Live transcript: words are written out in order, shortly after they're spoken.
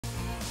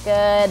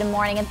Good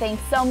morning and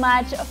thanks so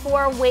much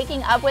for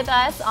waking up with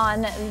us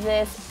on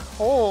this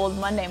cold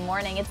Monday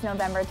morning. It's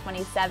November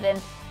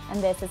 27th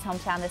and this is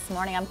Hometown This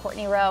Morning. I'm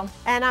Courtney Rowe.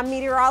 And I'm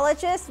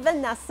meteorologist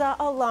Vanessa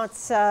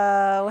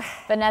Alonso.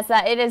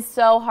 Vanessa, it is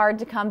so hard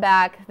to come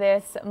back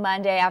this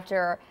Monday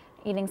after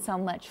eating so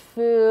much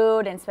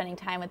food and spending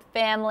time with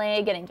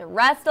family, getting to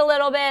rest a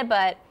little bit,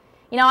 but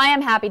you know, I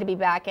am happy to be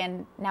back,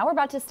 and now we're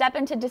about to step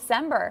into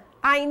December.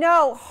 I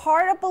know,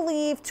 hard to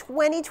believe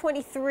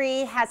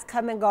 2023 has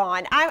come and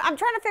gone. I'm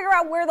trying to figure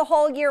out where the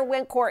whole year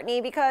went,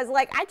 Courtney, because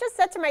like I just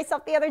said to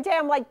myself the other day,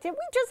 I'm like, did we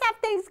just have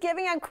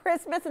Thanksgiving and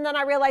Christmas? And then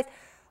I realized,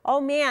 oh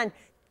man,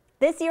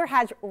 this year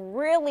has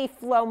really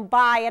flown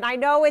by. And I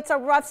know it's a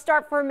rough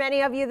start for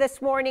many of you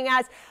this morning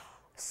as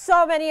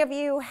so many of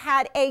you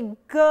had a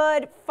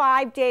good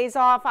 5 days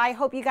off. I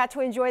hope you got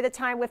to enjoy the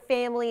time with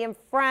family and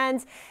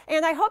friends.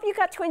 And I hope you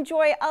got to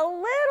enjoy a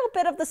little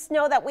bit of the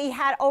snow that we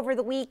had over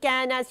the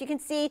weekend. As you can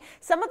see,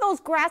 some of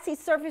those grassy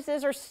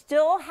surfaces are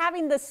still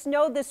having the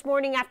snow this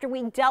morning after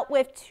we dealt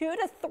with 2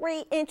 to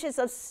 3 inches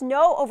of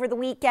snow over the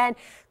weekend.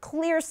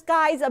 Clear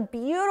skies, a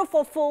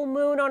beautiful full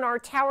moon on our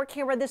tower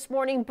camera this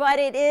morning, but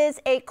it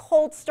is a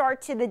cold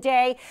start to the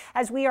day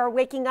as we are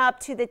waking up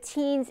to the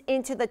teens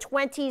into the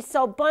 20s.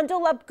 So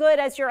bundle up good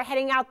as you're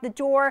heading out the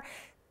door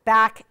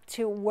back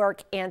to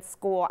work and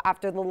school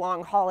after the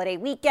long holiday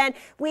weekend.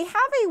 We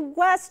have a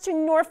west to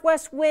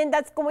northwest wind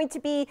that's going to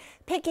be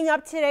picking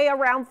up today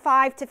around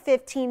 5 to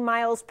 15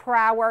 miles per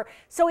hour.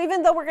 So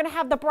even though we're going to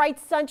have the bright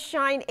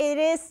sunshine, it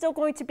is still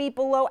going to be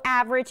below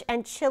average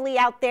and chilly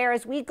out there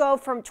as we go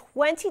from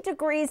 20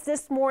 degrees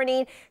this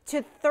morning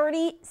to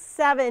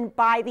 37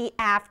 by the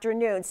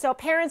afternoon. So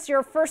parents,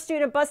 your first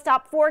student bus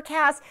stop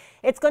forecast,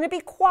 it's going to be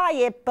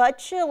quiet but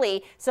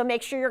chilly. So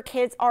make sure your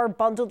kids are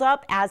bundled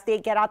up as they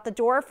get out the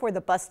door for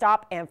the bus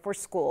stop and for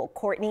school.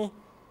 Courtney.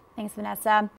 Thanks, Vanessa.